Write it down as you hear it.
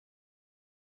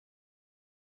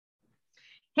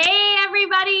Hey,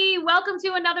 everybody. Welcome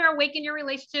to another Awaken Your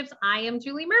Relationships. I am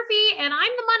Julie Murphy, and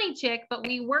I'm the money chick, but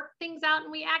we work things out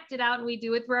and we act it out, and we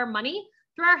do it through our money,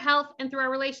 through our health, and through our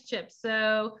relationships.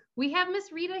 So we have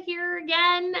Miss Rita here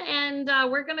again, and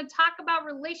we're going to talk about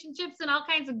relationships and all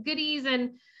kinds of goodies.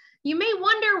 And you may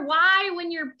wonder why,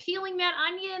 when you're peeling that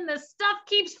onion, the stuff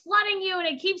keeps flooding you and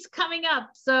it keeps coming up.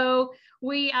 So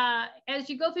as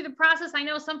you go through the process, I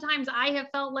know sometimes I have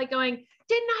felt like going,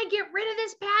 didn't I get rid of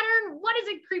this pattern? What is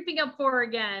it creeping up for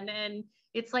again? And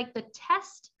it's like the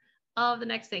test of the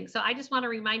next thing. So I just want to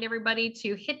remind everybody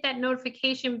to hit that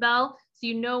notification bell so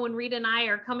you know when Rita and I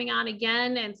are coming on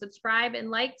again, and subscribe and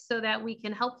like so that we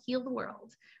can help heal the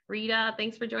world. Rita,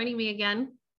 thanks for joining me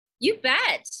again. You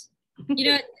bet.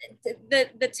 You know,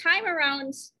 the time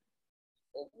around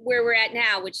where we're at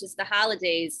now, which is the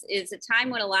holidays, is a time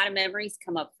when a lot of memories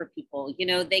come up for people. You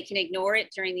know, they can ignore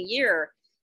it during the year,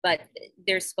 but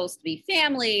there's supposed to be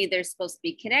family, there's supposed to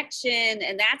be connection.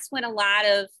 And that's when a lot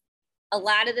of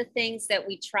the things that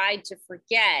we tried to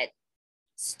forget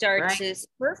start to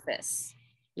surface.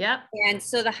 Yep. And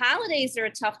so the holidays are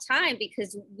a tough time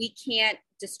because we can't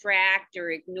distract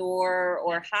or ignore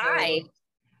or hide.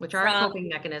 Which are our coping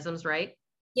mechanisms, right?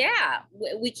 Yeah,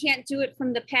 we can't do it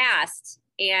from the past.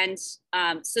 And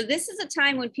so this is a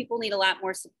time when people need a lot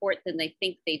more support than they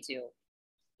think they do.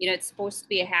 You know, it's supposed to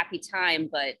be a happy time,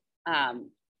 but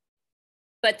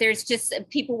there's just,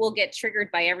 people will get triggered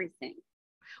by everything.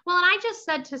 Well, and I just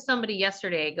said to somebody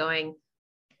yesterday going,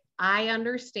 I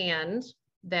understand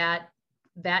that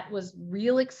was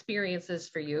real experiences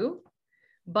for you.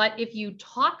 But if you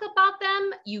talk about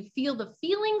them, you feel the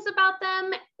feelings about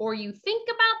them, or you think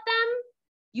about them,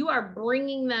 you are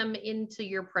bringing them into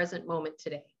your present moment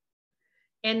today.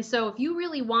 And so if you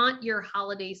really want your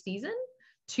holiday season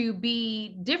to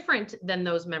be different than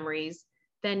those memories,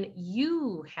 then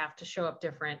you have to show up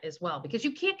different as well, because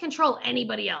you can't control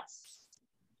anybody else.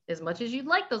 As much as you'd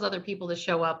like those other people to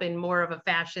show up in more of a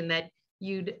fashion that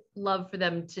you'd love for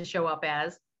them to show up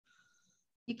as,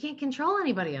 you can't control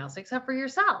anybody else except for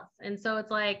yourself. And so it's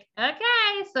like,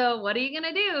 okay, so what are you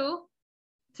going to do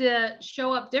to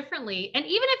show up differently? And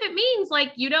even if it means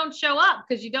like you don't show up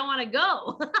because you don't want to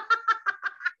go. How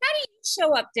do you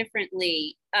show up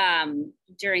differently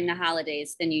during the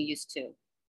holidays than you used to?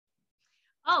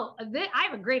 Oh, I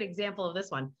have a great example of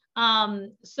this one.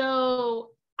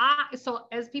 So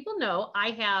as people know,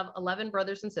 I have 11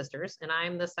 brothers and sisters, and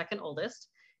I'm the second oldest.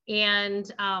 And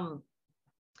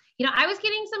you know, I was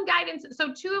getting some guidance.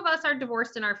 So 2 of us are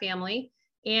divorced in our family,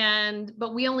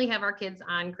 but we only have our kids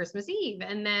on Christmas Eve.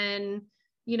 And then,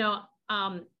 you know,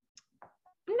 I'm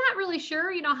not really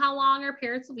sure, you know, how long our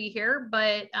parents will be here,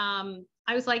 but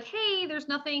I was like, hey, there's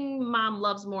nothing mom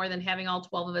loves more than having all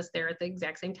 12 of us there at the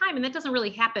exact same time. And that doesn't really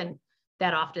happen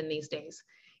that often these days.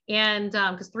 And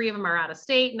because 3 of them are out of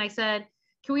state. And I said,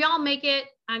 can we all make it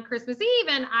on Christmas Eve?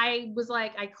 And I was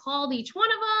like, I called each one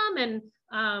of them and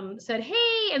said,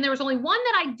 hey, and there was only one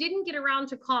that I didn't get around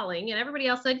to calling, and everybody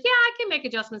else said, yeah, I can make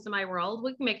adjustments in my world.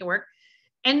 We can make it work.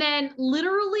 And then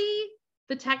literally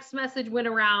the text message went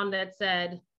around that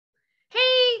said,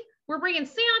 hey, we're bringing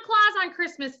Santa Claus on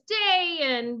Christmas Day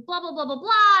and blah, blah, blah, blah,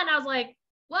 blah. And I was like,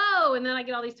 whoa. And then I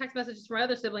get all these text messages from my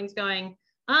other siblings going,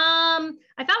 I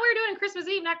thought we were doing Christmas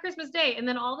Eve, not Christmas Day. And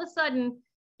then all of a sudden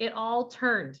it all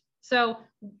turned. So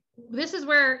this is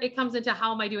where it comes into,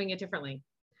 how am I doing it differently?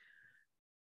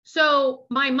 So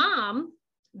my mom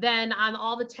then, on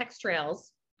all the text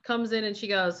trails, comes in and she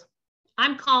goes,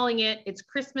 I'm calling it. It's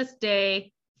Christmas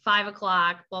Day, 5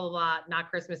 o'clock, blah, blah, blah, not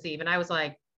Christmas Eve. And I was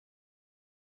like,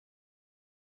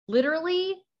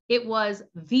 literally, it was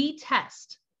the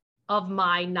test of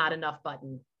my not enough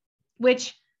button,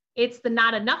 which it's the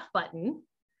not enough button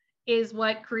is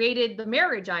what created the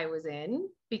marriage I was in,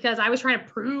 because I was trying to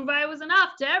prove I was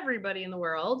enough to everybody in the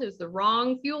world. It was the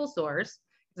wrong fuel source.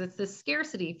 It's the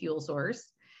scarcity fuel source.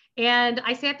 And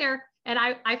I sat there, and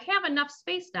I have enough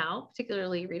space now,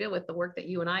 particularly Rita, with the work that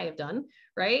you and I have done,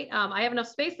 right? I have enough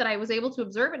space that I was able to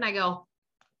observe it, and I go,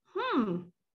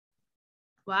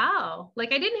 wow.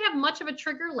 Like, I didn't have much of a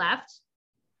trigger left,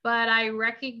 but I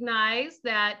recognized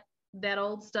that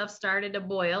old stuff started to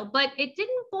boil, but it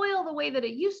didn't boil the way that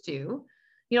it used to.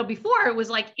 You know, before it was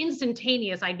like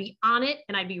instantaneous. I'd be on it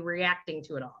and I'd be reacting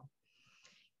to it all.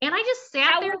 And I just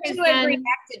sat there. How would you have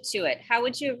reacted to it? How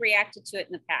would you have reacted to it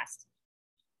in the past?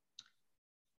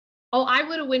 Oh, I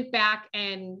would have went back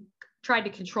and tried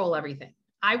to control everything.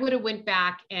 I would have went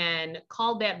back and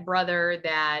called that brother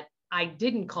that I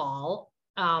didn't call,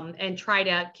 and try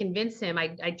to convince him.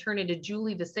 I'd turn into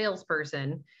Julie, the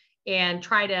salesperson, and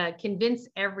try to convince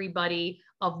everybody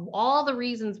of all the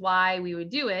reasons why we would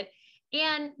do it.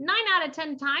 And 9 out of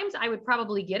 10 times I would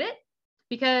probably get it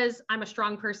because I'm a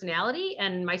strong personality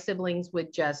and my siblings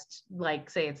would just like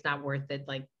say it's not worth it,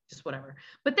 like just whatever.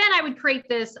 But then I would create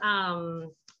this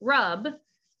rub,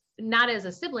 not as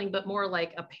a sibling, but more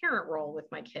like a parent role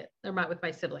with my kid or with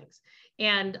my siblings.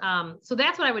 And so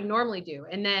that's what I would normally do.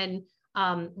 And then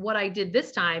what I did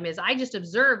this time is I just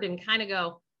observed and kind of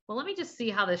go, well, let me just see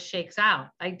how this shakes out.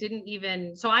 I didn't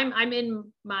even, so I'm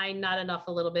in my not enough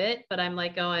a little bit, but I'm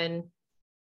like going,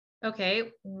 okay,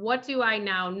 what do I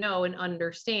now know and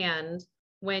understand?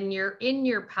 When you're in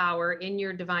your power, in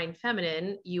your divine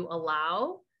feminine, you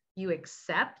allow, you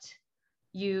accept,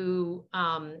 you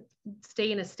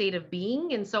stay in a state of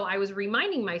being. And so I was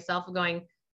reminding myself of going,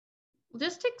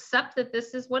 just accept that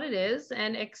this is what it is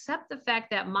and accept the fact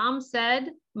that mom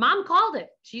called it.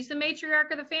 She's the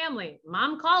matriarch of the family.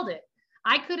 Mom called it.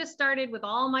 I could have started with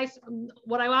all my,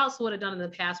 what I also would have done in the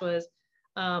past was,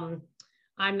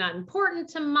 I'm not important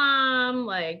to mom,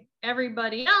 like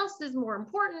everybody else is more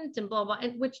important and blah, blah,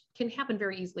 and which can happen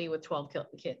very easily with 12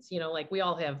 kids, you know, like we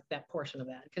all have that portion of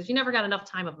that because you never got enough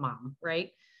time of mom,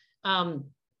 right?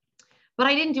 But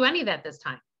I didn't do any of that this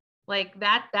time. Like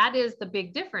that is the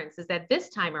big difference is that this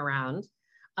time around,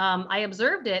 I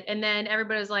observed it and then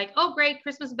everybody was like, oh, great,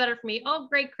 Christmas is better for me. Oh,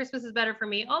 great, Christmas is better for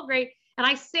me. Oh, great. And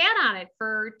I sat on it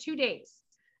for 2 days.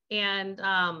 And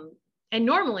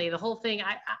normally the whole thing,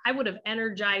 I would have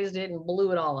energized it and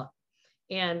blew it all up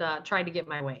and tried to get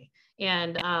my way.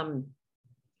 And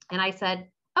I said,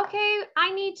 okay,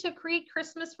 I need to create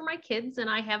Christmas for my kids and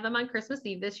I have them on Christmas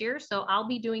Eve this year. So I'll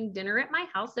be doing dinner at my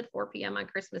house at 4 p.m. on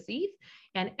Christmas Eve.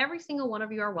 And every single one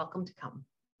of you are welcome to come.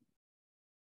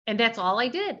 And that's all I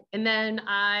did. And then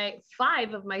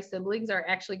 5 of my siblings are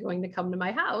actually going to come to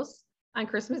my house on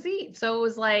Christmas Eve. So it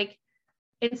was like,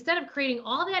 instead of creating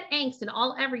all that angst and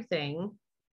all everything,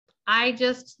 I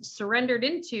just surrendered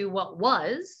into what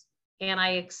was, and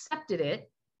I accepted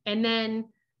it. And then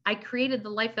I created the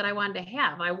life that I wanted to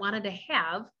have. I wanted to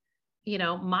have, you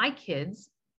know, my kids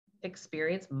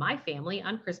experience my family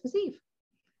on Christmas Eve.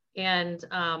 And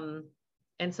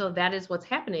so that is what's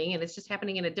happening. And it's just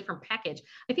happening in a different package.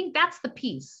 I think that's the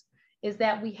piece, is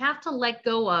that we have to let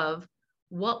go of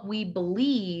what we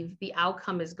believe the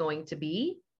outcome is going to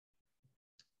be,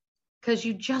 because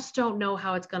you just don't know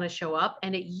how it's going to show up.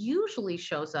 And it usually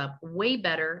shows up way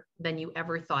better than you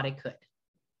ever thought it could.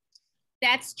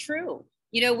 That's true.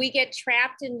 You know, we get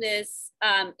trapped in this,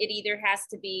 it either has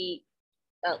to be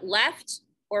left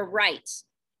or right.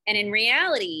 And in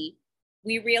reality,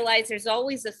 we realize there's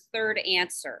always a third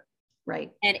answer.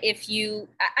 Right. And if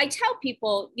I tell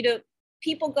people, you know,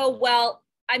 people go, well,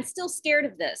 I'm still scared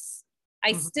of this.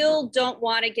 I still don't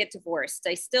want to get divorced.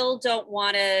 I still don't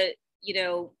want to, you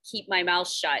know, keep my mouth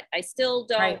shut. I still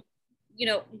don't, you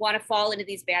know, want to fall into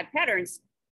these bad patterns.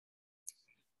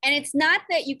 And it's not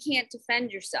that you can't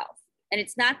defend yourself. And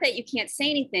it's not that you can't say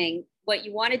anything. What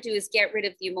you want to do is get rid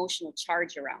of the emotional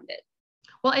charge around it.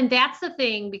 Well, and that's the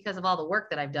thing, because of all the work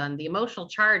that I've done, the emotional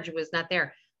charge was not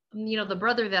there. You know, the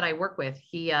brother that I work with,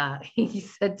 he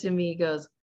said to me, he goes,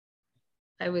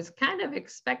 I was kind of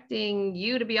expecting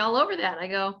you to be all over that. I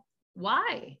go,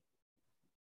 why?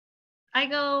 I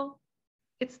go,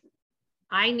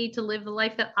 I need to live the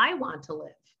life that I want to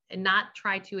live and not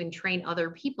try to entrain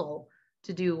other people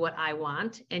to do what I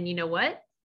want. And you know what?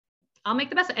 I'll make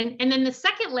the best. And then the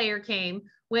second layer came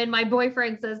when my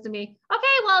boyfriend says to me,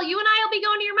 okay, well, you and I will be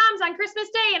going to your mom's on Christmas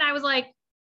Day. And I was like,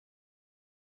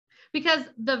 because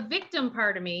the victim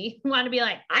part of me wanted to be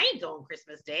like, I ain't going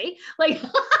Christmas Day. Like,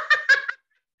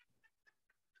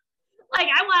 like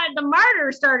I wanted, the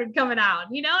martyr started coming out,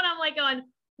 you know? And I'm like going,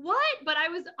 what? But I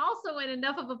was also in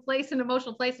enough of a place, an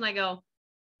emotional place. And I go,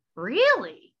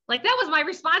 really? Like, that was my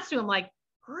response to him. Like,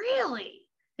 really?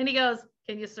 And he goes,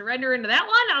 can you surrender into that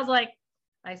one? I was like,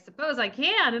 I suppose I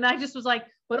can. And I just was like,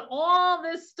 but all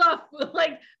this stuff,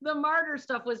 like the martyr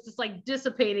stuff, was just like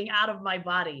dissipating out of my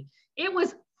body. It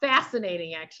was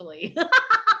fascinating, actually.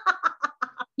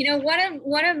 You know,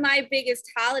 one of my biggest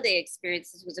holiday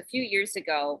experiences was a few years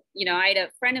ago. You know, I had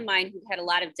a friend of mine who had a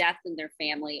lot of death in their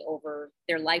family over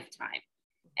their lifetime.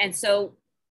 And so,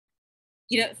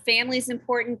 you know, family is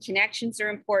important, connections are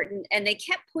important. And they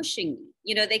kept pushing me.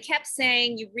 You know, they kept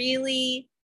saying, you really,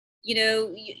 you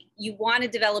know, you want to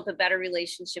develop a better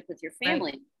relationship with your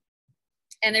family. Right.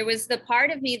 And there was the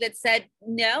part of me that said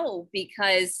no,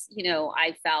 because, you know,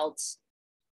 I felt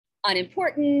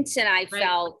unimportant and I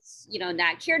felt, you know,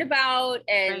 not cared about,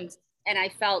 and I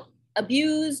felt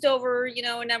abused over, you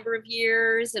know, a number of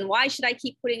years. And why should I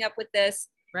keep putting up with this?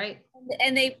 Right.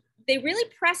 And they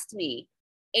really pressed me,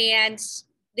 and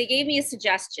they gave me a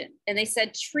suggestion, and they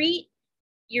said, treat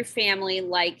your family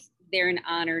like they're an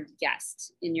honored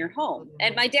guest in your home.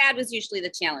 And my dad was usually the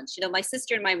challenge. You know, my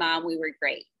sister and my mom, we were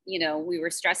great. You know, we were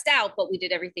stressed out, but we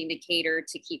did everything to cater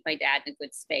to keep my dad in a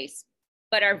good space.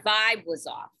 But our vibe was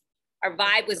off. Our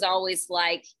vibe was always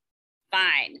like,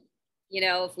 fine, you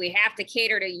know, if we have to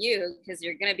cater to you because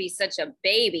you're going to be such a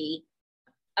baby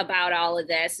about all of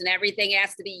this and everything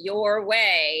has to be your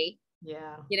way.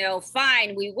 Yeah. You know,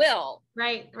 fine, we will.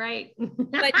 Right. But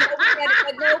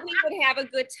nobody would have a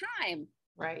good time.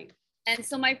 Right. And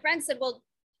so my friend said, well,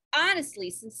 honestly,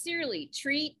 sincerely,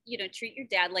 treat your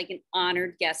dad like an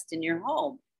honored guest in your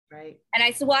home. Right. And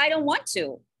I said, well, I don't want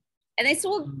to. And they said,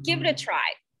 well, give it a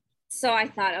try. So I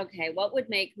thought, okay, what would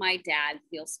make my dad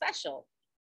feel special?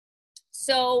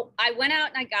 So I went out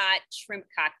and I got shrimp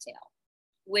cocktail,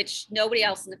 which nobody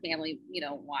else in the family, you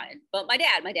know, wanted. But my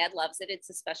dad loves it. It's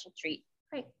a special treat.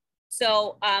 Right.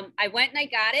 So I went and I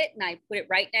got it and I put it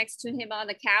right next to him on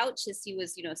the couch as he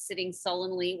was, you know, sitting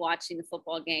sullenly watching the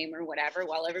football game or whatever,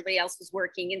 while everybody else was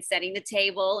working and setting the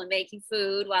table and making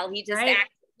food while he just acted,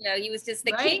 you know, he was just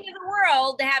the king of the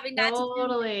world, having not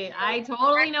totally. To do, I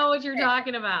totally know what you're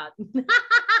talking about.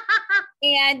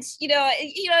 And, you know,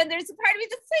 and there's a part of me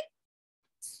that's like,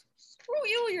 screw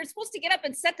you, you're supposed to get up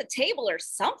and set the table or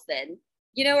something,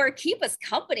 you know, or keep us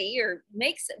company or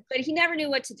makes it, but he never knew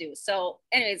what to do. So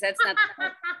anyways, that's not the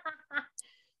point.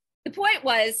 The point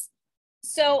was,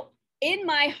 so in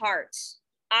my heart,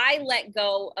 I let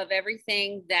go of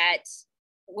everything that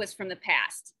was from the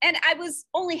past. And I was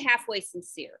only halfway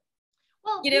sincere.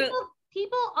 Well,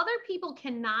 other people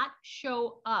cannot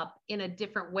show up in a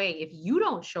different way if you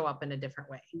don't show up in a different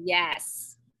way.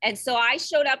 Yes. And so I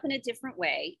showed up in a different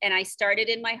way and I started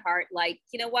in my heart, like,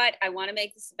 you know what, I want to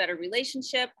make this a better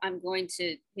relationship. I'm going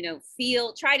to, you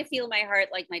know, try to feel in my heart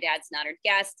like my dad's an honored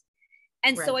guest.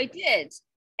 And so I did.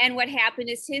 And what happened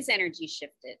is his energy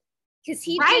shifted because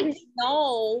he didn't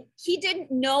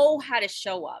know how to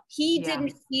show up. He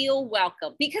didn't feel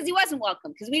welcome because he wasn't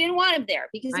welcome because we didn't want him there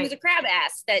because he was a crab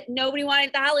ass that nobody wanted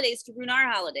at the holidays to ruin our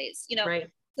holidays, you know.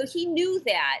 So he knew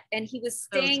that, and he was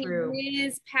staying in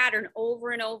his pattern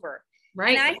over and over.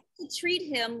 Right. And I had to treat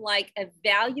him like a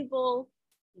valuable,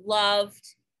 loved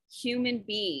human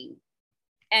being.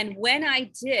 And when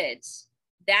I did,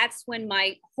 that's when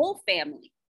my whole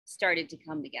family started to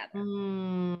come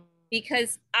together.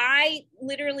 Because I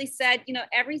literally said, you know,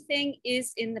 everything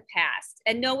is in the past.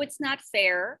 And no, it's not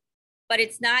fair, but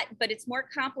it's more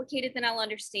complicated than I'll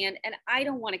understand. And I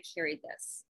don't want to carry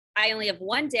this. I only have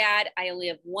one dad. I only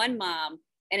have one mom.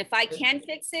 And if I can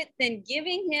fix it, then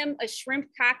giving him a shrimp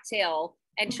cocktail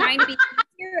and trying to be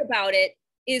sincere about it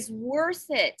is worth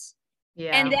it.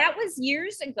 Yeah. And that was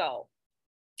years ago.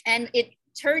 And it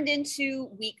turned into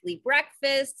weekly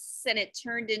breakfasts and it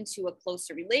turned into a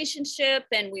closer relationship.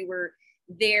 And we were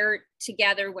there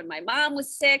together when my mom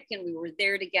was sick and we were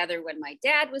there together when my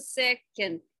dad was sick.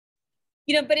 And,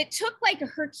 you know, but it took like a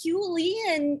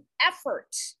Herculean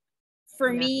effort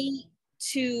for me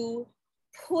to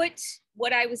put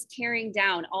what I was carrying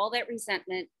down, all that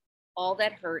resentment, all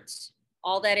that hurt,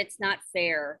 all that it's not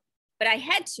fair. But I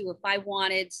had to if I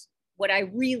wanted what I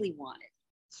really wanted,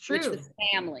 which was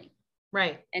family.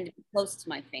 Right. And to be close to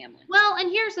my family. Well, and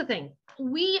here's the thing.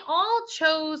 We all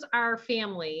chose our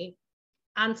family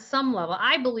on some level.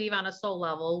 I believe on a soul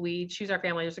level, we choose our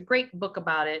family. There's a great book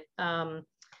about it.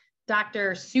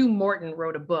 Dr. Sue Morton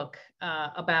wrote a book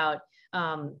about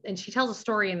and she tells a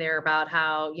story in there about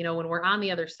how, you know, when we're on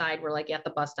the other side, we're like at the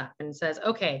bus stop and says,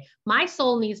 okay, my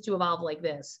soul needs to evolve like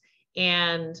this.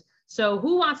 And so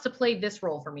who wants to play this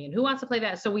role for me? And who wants to play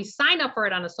that? So we sign up for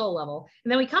it on a soul level.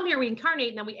 And then we come here, we incarnate,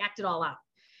 and then we act it all out.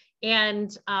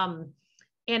 And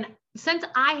since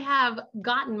I have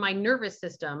gotten my nervous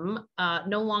system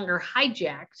no longer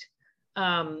hijacked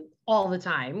all the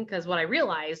time, because what I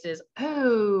realized is,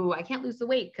 oh, I can't lose the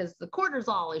weight because the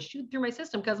cortisol is shooting through my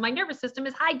system because my nervous system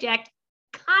is hijacked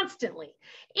constantly.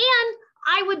 And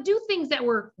I would do things that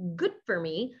were good for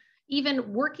me,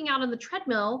 even working out on the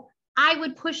treadmill. I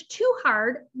would push too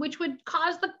hard, which would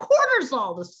cause the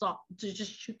cortisol to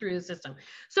just shoot through the system.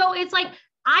 So it's like,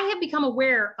 I have become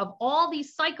aware of all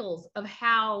these cycles of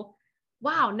how,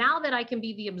 wow, now that I can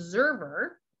be the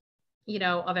observer, you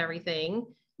know, of everything,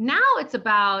 now it's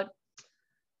about,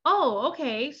 oh,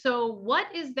 okay, so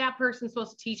what is that person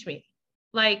supposed to teach me?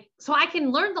 Like, so I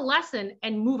can learn the lesson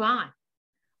and move on.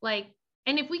 Like,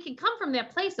 and if we can come from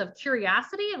that place of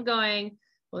curiosity of going,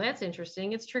 well, that's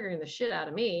interesting. It's triggering the shit out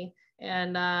of me.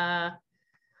 And all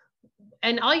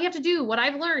you have to do, what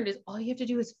I've learned is all you have to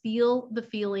do is feel the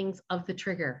feelings of the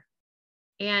trigger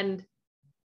and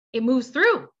it moves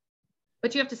through,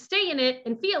 but you have to stay in it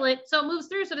and feel it. So it moves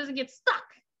through so it doesn't get stuck.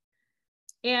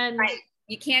 And right.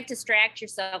 You can't distract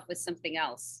yourself with something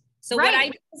else. So Right. what I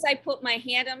do is I put my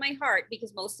hand on my heart,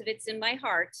 because most of it's in my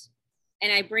heart,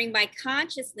 and I bring my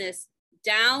consciousness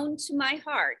down to my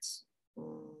heart,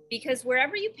 because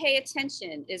wherever you pay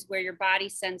attention is where your body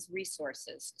sends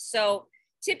resources. So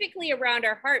typically around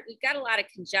our heart, we've got a lot of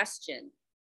congestion,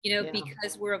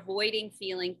 because we're avoiding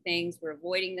feeling things, we're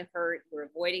avoiding the hurt, we're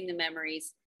avoiding the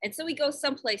memories. And so we go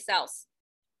someplace else.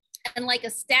 And like a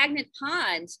stagnant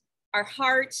pond, our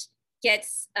heart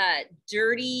gets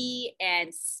dirty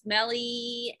and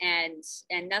smelly, and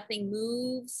nothing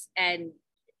moves.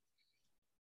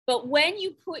 But when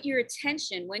you put your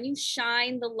attention, when you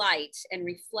shine the light and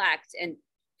reflect and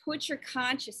put your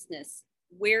consciousness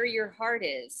where your heart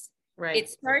is, right,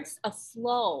 it starts a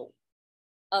flow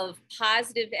of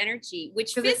positive energy,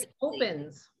 which physically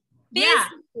opens.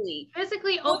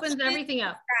 Physically opens everything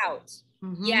up. Out.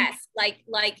 Mm-hmm. Yes, like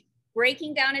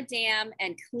breaking down a dam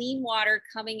and clean water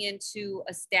coming into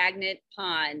a stagnant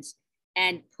pond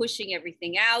and pushing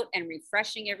everything out and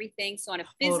refreshing everything. So on a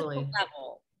physical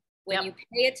level, when you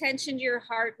pay attention to your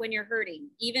heart when you're hurting,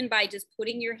 even by just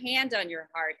putting your hand on your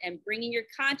heart and bringing your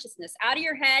consciousness out of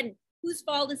your head, whose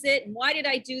fault is it? And why did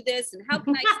I do this? And how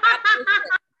can I stop this?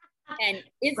 And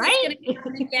is this going to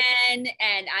happen again?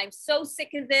 And I'm so sick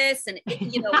of this. And why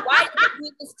did you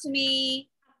do this to me?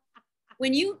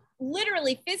 When you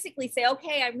literally physically say,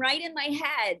 okay, I'm right in my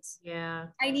head. Yeah.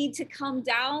 I need to come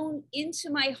down into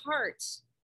my heart.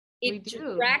 It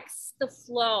directs the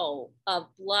flow of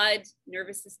blood,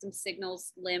 nervous system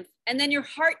signals, lymph, and then your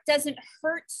heart doesn't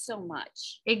hurt so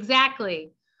much.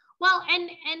 Exactly. Well,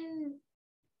 and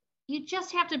you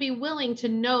just have to be willing to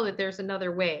know that there's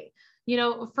another way.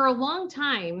 For a long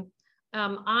time,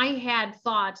 I had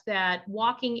thought that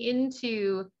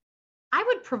I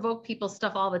would provoke people's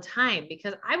stuff all the time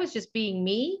because I was just being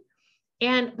me.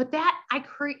 What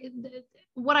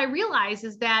I realized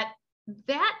is that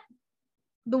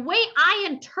the way I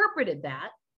interpreted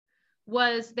that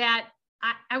was that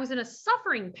I was in a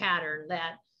suffering pattern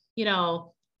that,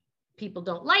 people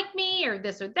don't like me or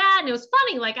this or that. And it was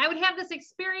funny. Like I would have this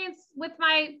experience with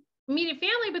my immediate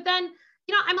family, but then,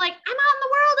 I'm like, I'm out in the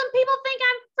world and people think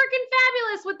I'm freaking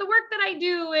fabulous with the work that I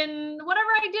do and whatever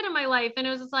I did in my life. And it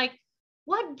was just like,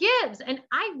 what gives? And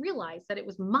I realized that it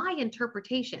was my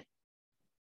interpretation.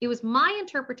 It was my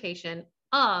interpretation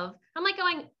I'm like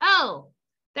going, oh,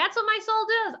 that's what my soul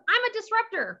does. I'm a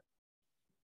disruptor.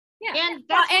 Yeah.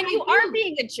 And you are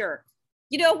being a jerk.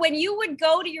 When you would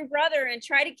go to your brother and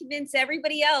try to convince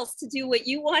everybody else to do what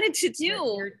you wanted to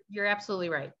do. You're absolutely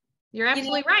right. You're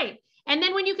absolutely right. And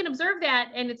then when you can observe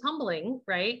that, and it's humbling,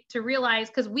 right? To realize,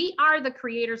 because we are the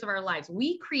creators of our lives.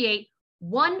 We create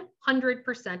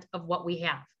 100% of what we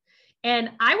have. And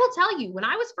I will tell you, when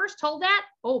I was first told that,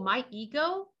 my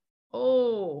ego,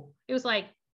 it was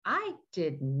like, I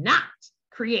did not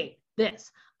create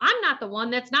this. I'm not the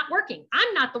one that's not working.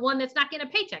 I'm not the one that's not getting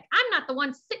a paycheck. I'm not the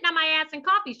one sitting on my ass in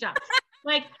coffee shops.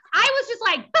 Like I was just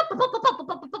like, blah, blah, blah, blah,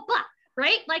 blah, blah, blah,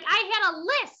 right? Like I had a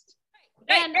list.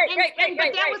 But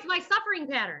that was my suffering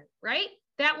pattern, right?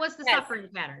 That was the suffering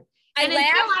pattern. I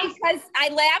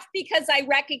laugh because I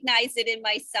recognize it in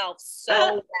myself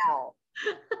so well.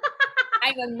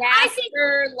 I'm a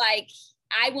master.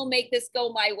 I will make this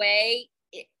go my way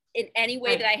in any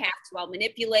way that I have to. I'll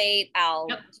manipulate, I'll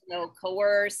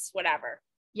coerce, whatever.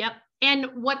 Yep.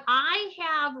 And what I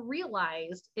have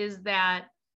realized is that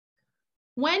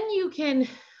when you can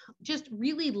just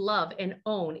really love and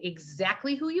own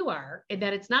exactly who you are, and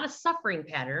that it's not a suffering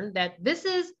pattern, that this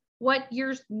is what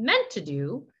you're meant to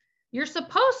do. You're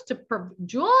supposed to,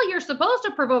 you're supposed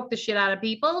to provoke the shit out of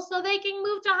people so they can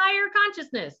move to higher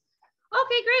consciousness.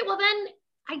 Okay, great. Well, then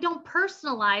I don't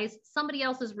personalize somebody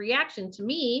else's reaction to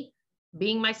me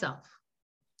being myself.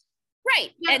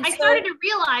 Right. And I started to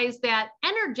realize that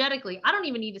energetically, I don't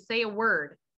even need to say a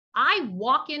word. I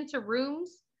walk into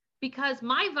rooms because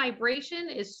my vibration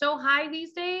is so high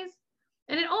these days,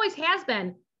 and it always has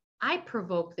been. I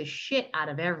provoke the shit out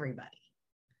of everybody.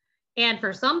 And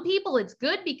for some people, it's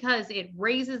good because it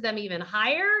raises them even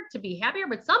higher to be happier.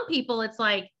 But some people, it's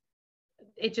like,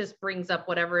 it just brings up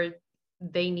whatever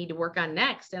they need to work on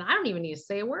next. And I don't even need to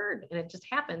say a word, and it just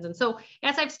happens. And so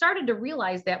as I've started to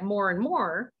realize that more and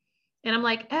more, and I'm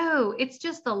like, oh, it's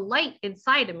just the light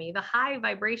inside of me, the high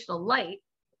vibrational light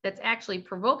that's actually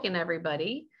provoking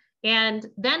everybody. And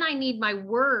then I need my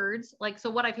words. So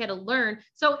what I've had to learn.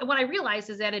 So what I realized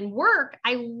is that in work,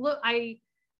 I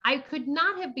could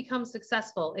not have become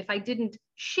successful if I didn't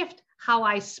shift how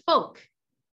I spoke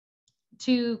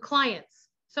to clients.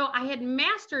 So I had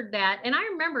mastered that. And I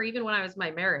remember even when I was in my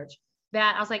marriage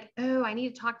that I was like, oh, I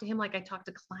need to talk to him like I talk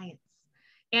to clients.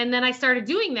 And then I started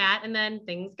doing that, and then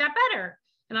things got better.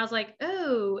 And I was like,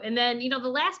 oh, and then, the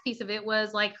last piece of it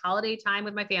was like holiday time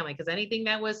with my family, because anything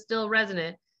that was still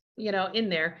resonant, in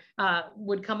there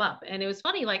would come up. And it was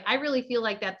funny. Like, I really feel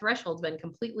like that threshold's been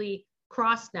completely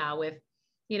crossed now with,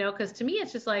 because to me,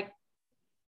 it's just like,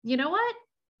 you know what?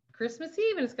 Christmas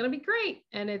Eve, and it's going to be great.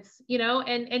 And it's,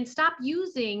 and stop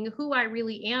using who I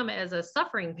really am as a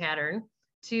suffering pattern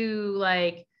to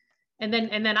like, and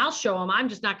then I'll show them I'm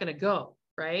just not going to go.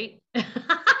 Right. The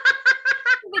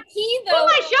key, though, who am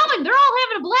I showing? They're all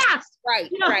having a blast. Right.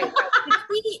 Right.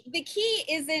 The key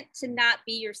isn't to not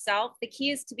be yourself. The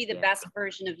key is to be the best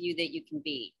version of you that you can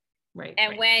be. Right.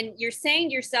 And when you're saying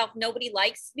to yourself, nobody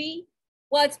likes me,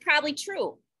 well, it's probably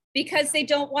true, because they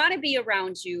don't want to be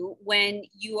around you when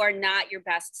you are not your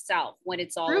best self, when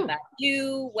it's all about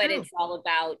you, when it's all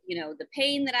about, the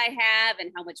pain that I have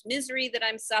and how much misery that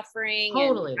I'm suffering.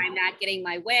 Totally. And I'm not getting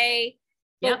my way.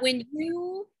 But when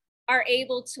you are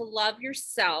able to love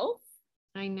yourself,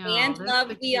 I know, and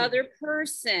love the other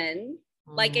person,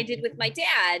 like I did with my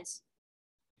dad,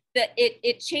 that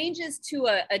it changes to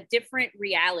a different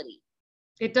reality.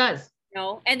 It does.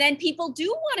 And then people do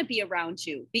want to be around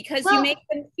you because you make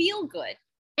them feel good.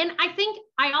 And I think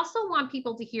I also want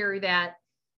people to hear that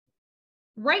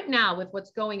right now with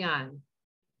what's going on,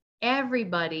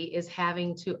 everybody is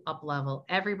having to up level.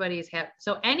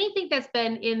 So anything that's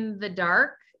been in the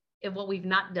dark and what we've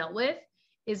not dealt with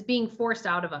is being forced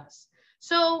out of us.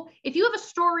 So if you have a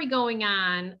story going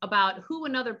on about who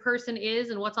another person is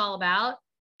and what's all about,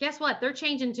 guess what? They're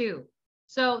changing too.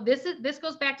 So this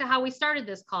goes back to how we started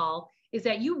this call, is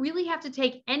that you really have to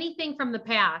take anything from the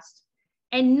past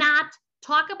and not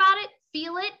talk about it,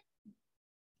 feel it,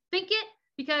 think it,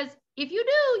 because if you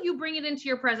do, you bring it into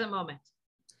your present moment.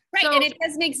 Right. So, and it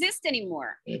doesn't exist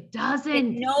anymore. It doesn't. It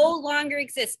no longer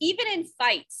exists. Even in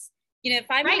fights, if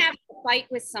I'm having a fight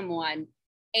with someone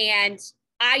and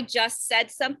I just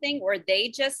said something or they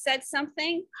just said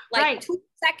something like 2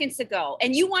 seconds ago,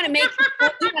 and you want to you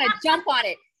want to jump on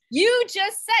it. You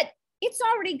just said, it's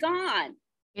already gone.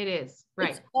 It is. Right.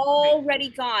 It's already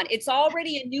gone. It's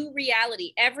already a new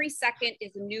reality. Every second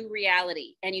is a new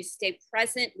reality, and you stay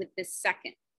present with this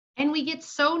second. And we get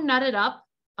so nutted up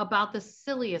about the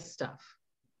silliest stuff.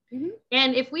 Mm-hmm.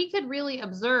 And if we could really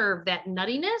observe that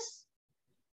nuttiness,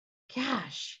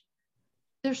 gosh,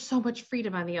 there's so much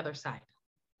freedom on the other side.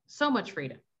 So much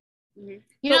freedom.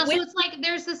 Mm-hmm. So it's like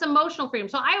there's this emotional freedom.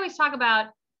 So I always talk about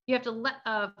you have to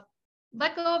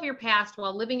let go of your past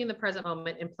while living in the present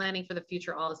moment and planning for the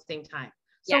future all at the same time.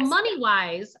 So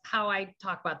money-wise, how I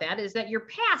talk about that is that your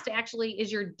past actually is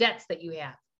your debts that you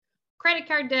have. Credit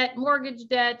card debt, mortgage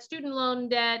debt, student loan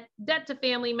debt, debt to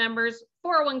family members,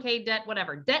 401k debt,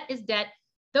 whatever. Debt is debt.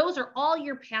 Those are all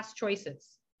your past choices.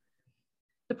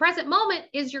 The present moment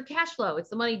is your cash flow. It's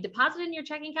the money deposited in your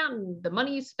checking account and the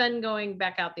money you spend going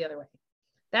back out the other way.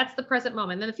 That's the present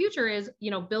moment. And then the future is,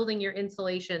 building your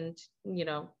insulation,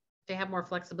 to have more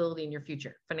flexibility in your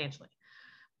future financially.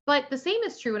 But the same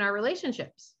is true in our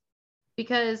relationships,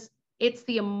 because it's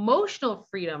the emotional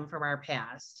freedom from our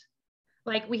past.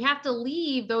 Like, we have to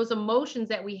leave those emotions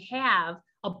that we have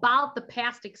about the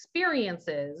past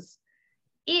experiences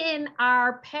in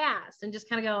our past and just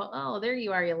kind of go, oh, there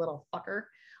you are, you little fucker.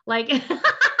 Like, and just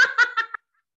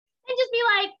be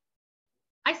like,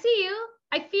 I see you.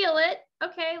 I feel it.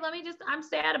 Okay. I'm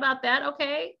sad about that.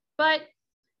 Okay. But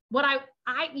what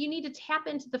you need to tap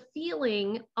into the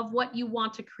feeling of what you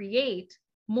want to create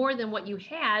more than what you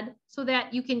had, so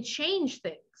that you can change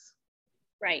things.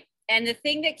 Right. And the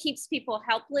thing that keeps people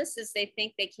helpless is they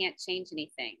think they can't change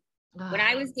anything. When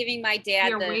I was giving my dad,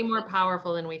 you're way more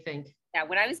powerful than we think. Yeah.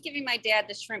 When I was giving my dad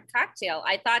the shrimp cocktail,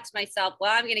 I thought to myself,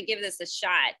 well, I'm going to give this a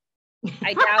shot.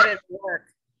 I doubt it'll work,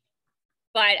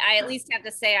 but I at least have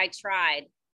to say I tried.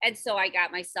 And so I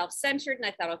got myself centered and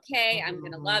I thought, okay, I'm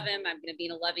going to love him. I'm going to be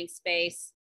in a loving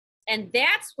space. And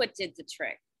that's what did the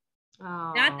trick.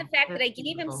 Oh, not the fact that I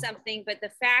gave him something, but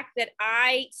the fact that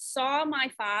I saw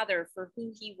my father for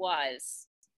who he was.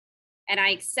 And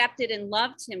I accepted and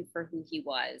loved him for who he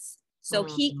was. So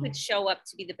he could show up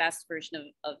to be the best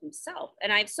version of himself.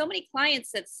 And I have so many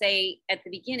clients that say at the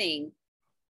beginning,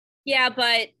 yeah,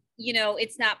 but,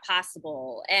 it's not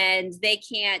possible. And they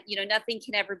can't, nothing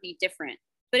can ever be different.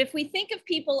 But if we think of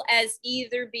people as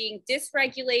either being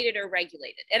dysregulated or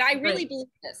regulated, and I really believe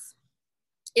this,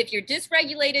 if you're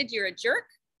dysregulated, you're a jerk.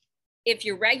 If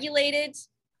you're regulated,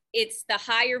 it's the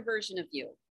higher version of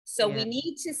you. So we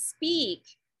need to speak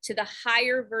to the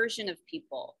higher version of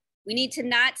people. We need to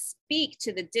not speak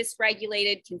to the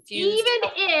dysregulated, confused.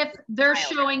 Even if they're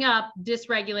showing up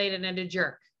dysregulated and a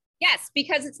jerk. Yes,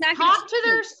 because it's not talk to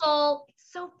their soul,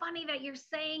 so funny that you're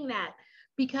saying that,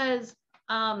 because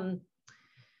I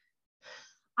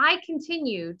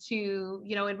continue to,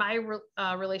 in my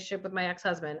relationship with my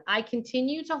ex-husband, I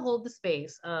continue to hold the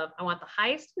space of, I want the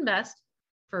highest and best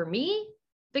for me,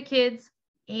 the kids,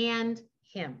 and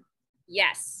him.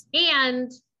 Yes.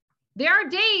 And there are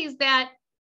days that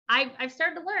I've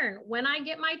started to learn, when I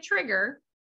get my trigger,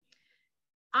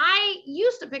 I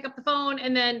used to pick up the phone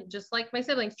and then, just like my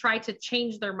siblings, try to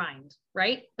change their mind,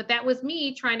 right? But that was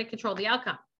me trying to control the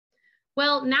outcome.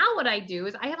 Well, now what I do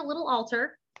is I have a little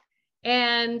altar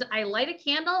and I light a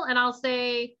candle and I'll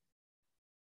say,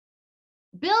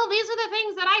 Bill, these are the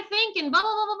things that I think, and blah,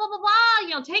 blah, blah, blah, blah,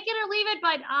 blah, take it or leave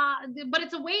it. But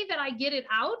it's a way that I get it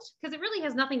out, because it really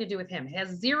has nothing to do with him. It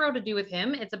has zero to do with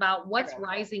him. It's about what's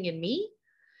rising in me.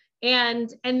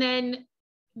 And then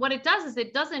what it does is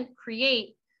it doesn't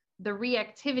create the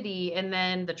reactivity and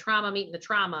then the trauma meeting the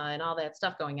trauma and all that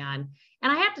stuff going on.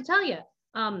 And I have to tell you,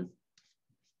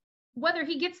 whether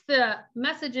he gets the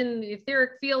message in the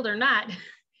etheric field or not,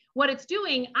 what it's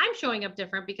doing, I'm showing up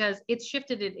different because it's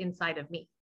shifted it inside of me.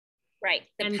 Right.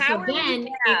 And so then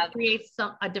it creates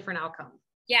a different outcome.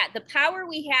 Yeah. The power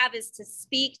we have is to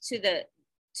speak to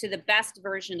the best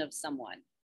version of someone.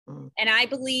 Mm. And I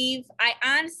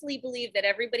honestly believe that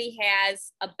everybody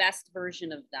has a best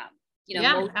version of them.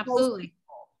 Yeah, absolutely.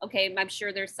 Okay. I'm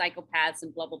sure there's psychopaths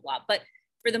and blah, blah, blah. But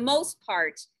for the most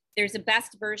part, there's a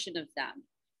best version of them.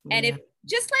 Yeah. And if,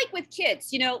 just like with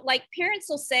kids, like parents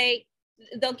will say,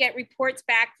 they'll get reports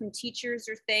back from teachers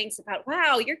or things about,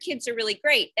 wow, your kids are really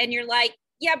great. And you're like,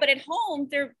 yeah, but at home,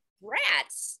 they're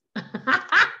brats.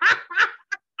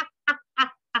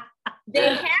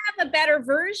 They have a better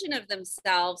version of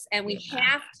themselves, and we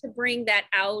have to bring that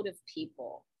out of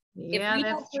people. Yeah, if we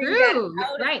that's don't bring true. That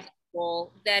out right. of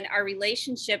people, then our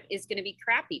relationship is going to be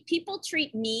crappy. People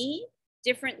treat me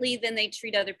differently than they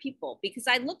treat other people, because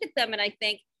I look at them and I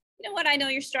think, you know what, I know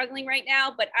you're struggling right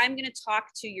now, but I'm going to talk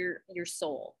to your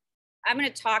soul. I'm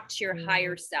going to talk to your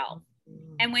higher self.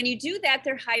 And when you do that,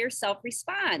 their higher self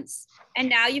responds. And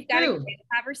now you've got a great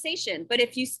conversation. But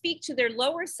if you speak to their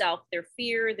lower self, their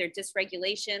fear, their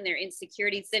dysregulation, their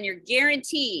insecurities, then you're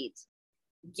guaranteed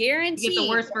to get the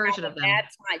worst version of them.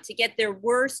 To get their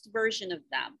worst version of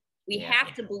them. We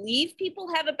have to believe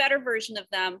people have a better version of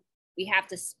them. We have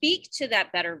to speak to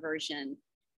that better version.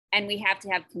 And we have to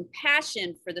have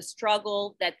compassion for the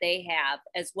struggle that they have,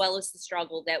 as well as the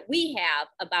struggle that we have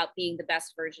about being the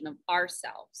best version of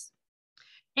ourselves.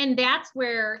 And that's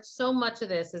where so much of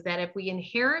this is, that if we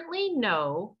inherently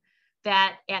know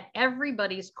that at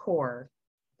everybody's core,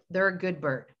 they're a good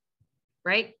bird,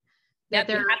 right? That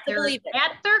they're at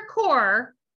their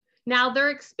core. Now their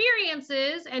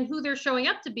experiences and who they're showing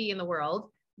up to be in the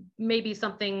world may be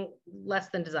something less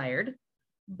than desired.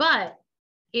 But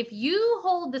if you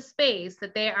hold the space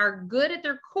that they are good at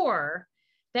their core,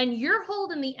 then you're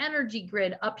holding the energy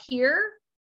grid up here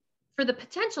for the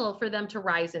potential for them to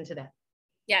rise into that.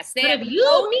 Yes. But if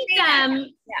you meet them,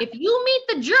 if you meet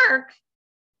the jerk,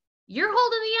 you're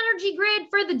holding the energy grid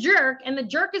for the jerk, and the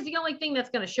jerk is the only thing that's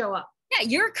going to show up. Yeah,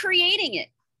 you're creating it.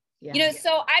 Yeah. So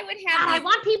I would have. God, I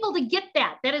want people to get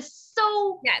that. That is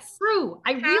so true.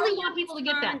 I really want people to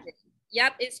get that.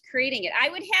 Yep, it's creating it. I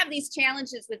would have these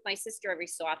challenges with my sister every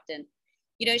so often.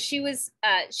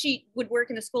 She would work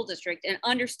in the school district, and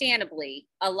understandably,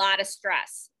 a lot of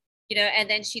stress. And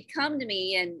then she'd come to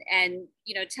me and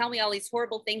tell me all these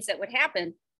horrible things that would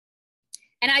happen.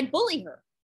 And I'd bully her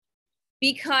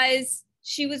because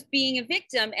she was being a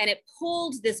victim, and it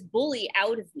pulled this bully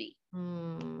out of me,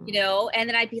 and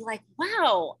then I'd be like,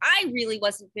 wow, I really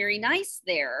wasn't very nice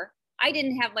there. I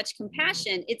didn't have much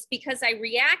compassion. It's because I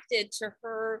reacted to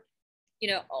her,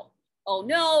 oh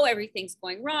no, everything's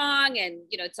going wrong. And,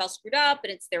 it's all screwed up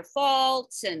and it's their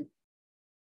fault.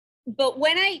 But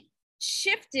when I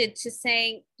shifted to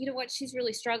saying, you know what, she's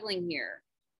really struggling here.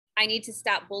 I need to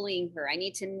stop bullying her. I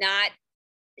need to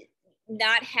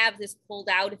not have this pulled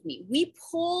out of me. We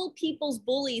pull people's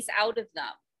bullies out of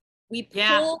them. We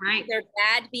pull their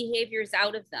bad behaviors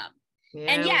out of them. Yeah,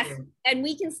 and yes, and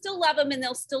we can still love them, and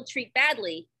they'll still treat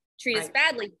us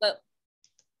badly, but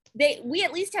we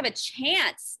at least have a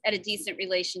chance at a decent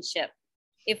relationship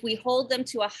if we hold them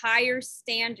to a higher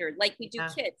standard, like we do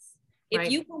kids.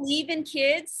 If you believe in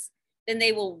kids, then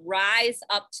they will rise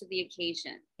up to the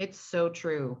occasion. It's so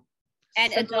true.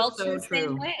 And adults are the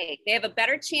same way. They have a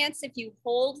better chance if you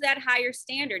hold that higher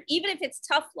standard, even if it's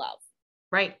tough love.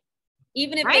 Right.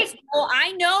 Even if it's, oh,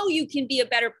 I know you can be a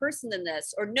better person than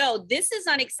this, or no, this is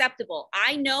unacceptable.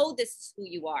 I know this is who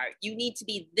you are. You need to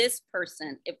be this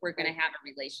person if we're going to have a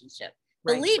relationship.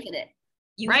 Believe in it.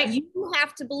 You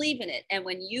have to believe in it. And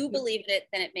when you believe in it,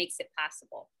 then it makes it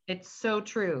possible. It's so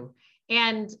true.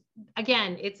 And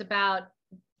again, it's about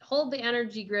hold the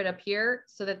energy grid up here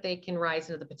so that they can rise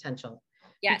into the potential.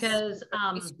 Yes. Because,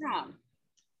 be strong.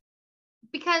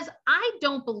 Because I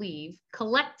don't believe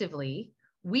collectively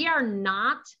we are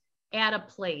not at a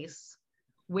place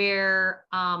where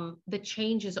the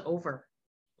change is over.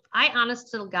 I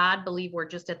honest to God believe we're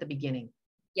just at the beginning.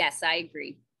 Yes, I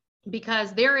agree.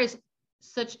 Because there is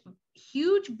such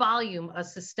huge volume of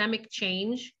systemic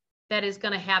change that is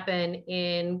going to happen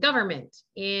in government,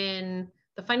 in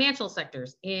the financial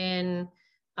sectors, in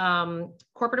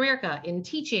corporate America, in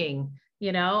teaching.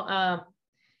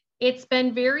 It's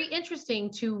been very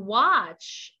interesting to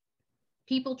watch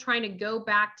people trying to go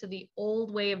back to the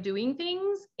old way of doing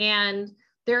things. And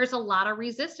there's a lot of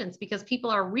resistance because people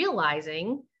are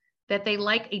realizing that they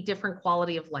like a different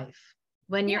quality of life.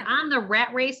 When you're on the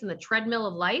rat race and the treadmill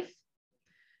of life,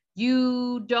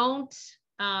 you don't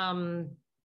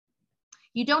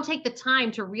take the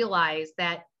time to realize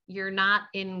that you're not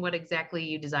in what exactly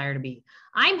you desire to be.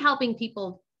 I'm helping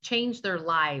people change their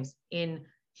lives in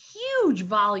huge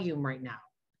volume right now,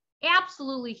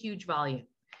 absolutely huge volume.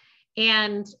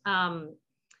 And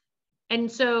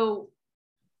so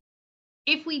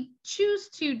if we choose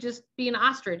to just be an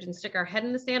ostrich and stick our head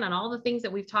in the sand on all the things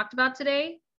that we've talked about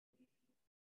today,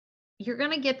 you're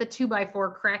going to get the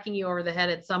 2x4 cracking you over the head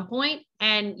at some point,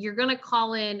 and you're going to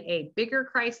call in a bigger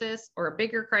crisis or a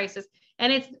bigger crisis.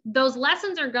 And those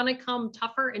lessons are going to come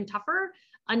tougher and tougher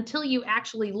until you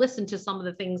actually listen to some of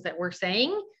the things that we're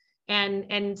saying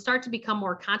and start to become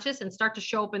more conscious and start to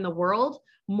show up in the world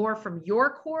more from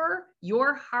your core,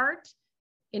 your heart,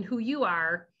 and who you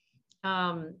are,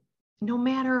 no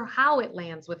matter how it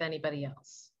lands with anybody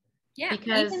else. Yeah,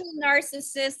 because even the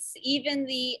narcissists, even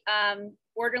the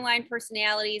borderline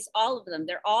personalities, all of them,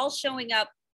 they're all showing up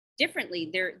differently.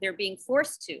 They're being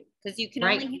forced to, because you can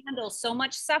only handle so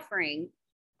much suffering.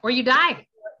 Or you die.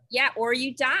 Yeah, or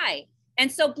you die.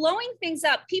 And so blowing things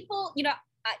up, people,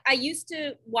 I used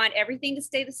to want everything to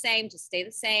stay the same, just stay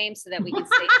the same so that we can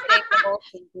stay stable.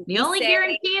 The only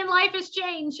guarantee in life is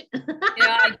change.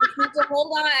 I just need to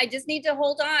hold on. I just need to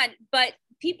hold on. But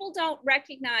people don't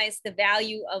recognize the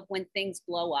value of when things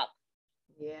blow up.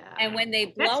 Yeah. And when they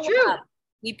blow up,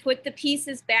 we put the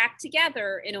pieces back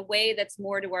together in a way that's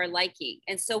more to our liking.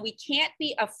 And so we can't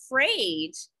be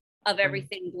afraid of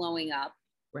everything blowing up.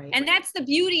 Right. And that's the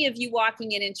beauty of you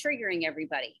walking in and triggering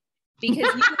everybody,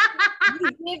 because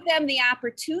you give them the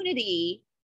opportunity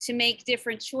to make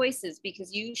different choices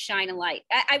because you shine a light.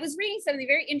 I was reading something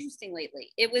very interesting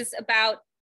lately. It was about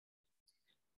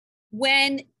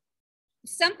when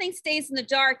something stays in the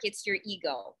dark, it's your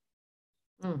ego.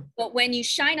 But when you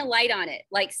shine a light on it,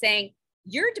 like saying,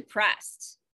 you're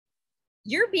depressed,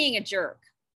 you're being a jerk.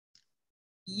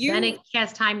 Then it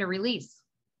has time to release.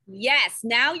 Yes.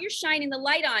 Now you're shining the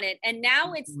light on it. And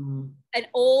now it's an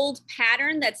old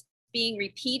pattern that's being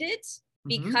repeated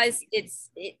because it's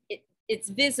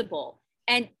visible.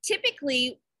 And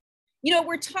typically,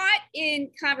 we're taught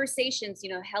in conversations,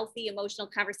 healthy emotional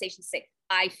conversations, say,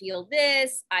 I feel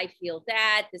this, I feel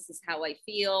that, this is how I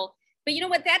feel. But you know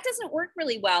what? That doesn't work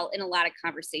really well in a lot of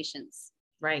conversations.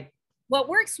 Right. What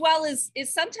works well is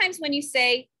sometimes when you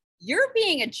say, you're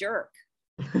being a jerk.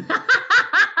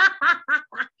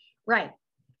 Right.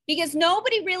 Because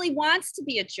nobody really wants to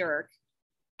be a jerk.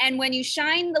 And when you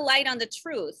shine the light on the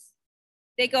truth,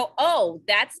 they go, oh,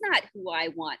 that's not who I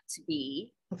want to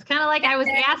be. It's kind of like I was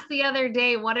asked the other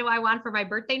day, what do I want for my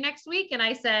birthday next week? And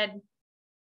I said,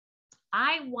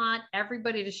 I want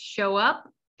everybody to show up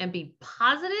and be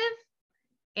positive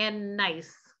and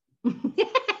nice. Yes.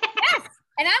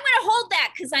 And I'm going to hold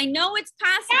that because I know it's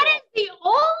possible. That is the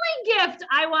only gift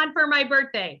I want for my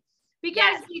birthday.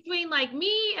 Because between like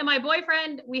me and my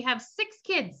boyfriend, we have 6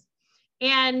 kids.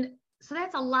 And so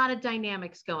that's a lot of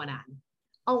dynamics going on.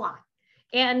 A lot.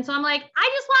 And so I'm like,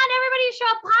 I just want everybody to show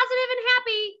up positive and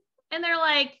happy. And they're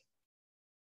like,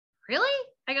 really?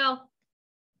 I go,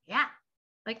 yeah.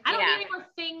 Like, I don't need any more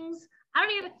things. I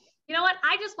don't need, you know what?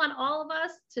 I just want all of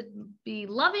us to be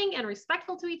loving and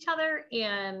respectful to each other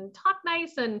and talk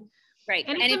nice. And, right.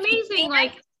 And it's amazing.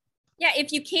 Like, yeah,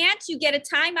 if you can't, you get a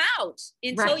timeout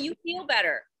until you feel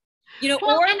better,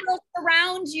 or they'll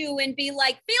surround you and be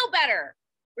like, feel better.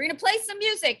 We're going to play some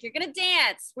music. You're going to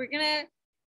dance. We're going to,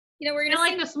 we're going to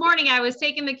like this morning, I was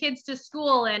taking the kids to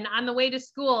school, and on the way to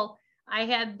school, I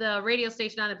had the radio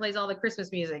station on that plays all the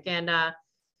Christmas music. And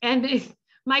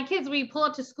my kids, we pull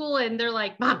up to school and they're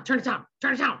like, Mom, turn it down.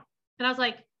 And I was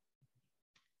like,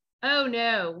 oh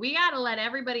no, we got to let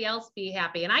everybody else be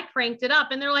happy. And I cranked it up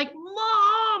and they're like,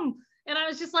 Mom, And I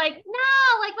was just like,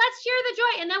 no, like, let's share the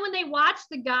joy. And then when they watch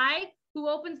the guy who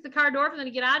opens the car door for them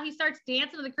to get out, he starts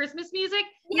dancing to the Christmas music.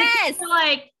 Yes.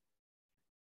 Like,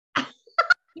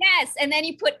 yes. And then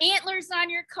you put antlers on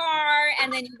your car,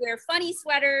 and then you wear funny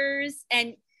sweaters,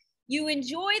 and you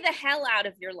enjoy the hell out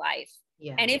of your life.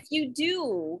 yeah. And if you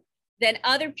do, then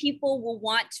other people will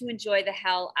want to enjoy the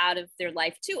hell out of their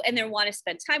life too. And they'll want to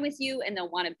spend time with you, and they'll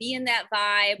want to be in that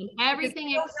vibe. And everything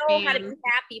they don't know how to be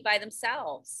happy by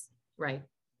themselves. Right.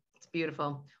 It's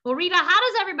beautiful. Well, Rita, how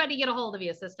does everybody get a hold of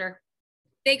you, sister?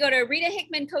 They go to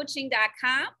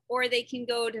ritahickmancoaching.com, or they can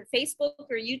go to Facebook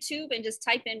or YouTube and just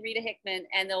type in Rita Hickman,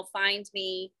 and they'll find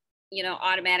me,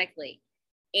 automatically.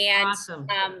 And awesome.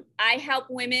 I help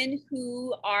women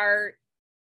who are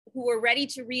ready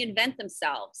to reinvent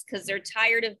themselves because they're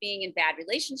tired of being in bad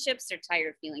relationships. They're tired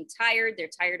of feeling tired. They're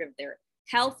tired of their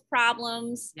health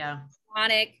problems,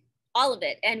 chronic, all of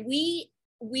it. And we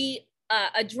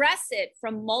address it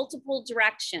from multiple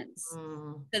directions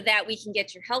so that we can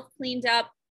get your health cleaned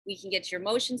up. We can get your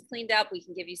emotions cleaned up. We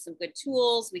can give you some good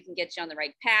tools. We can get you on the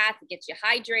right path, get you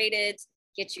hydrated,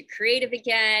 get you creative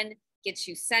again, get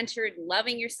you centered and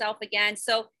loving yourself again.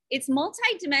 So it's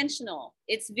multidimensional.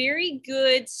 It's very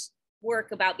good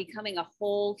work about becoming a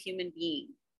whole human being.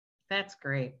 That's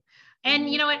great.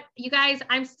 And you know what, you guys,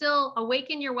 I'm still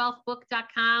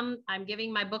awakenyourwealthbook.com. I'm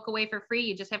giving my book away for free.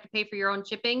 You just have to pay for your own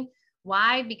shipping.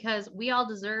 Why? Because we all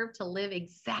deserve to live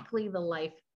exactly the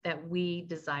life that we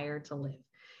desire to live.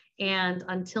 And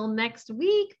until next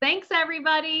week, thanks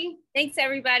everybody. Thanks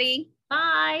everybody.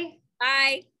 Bye.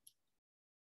 Bye.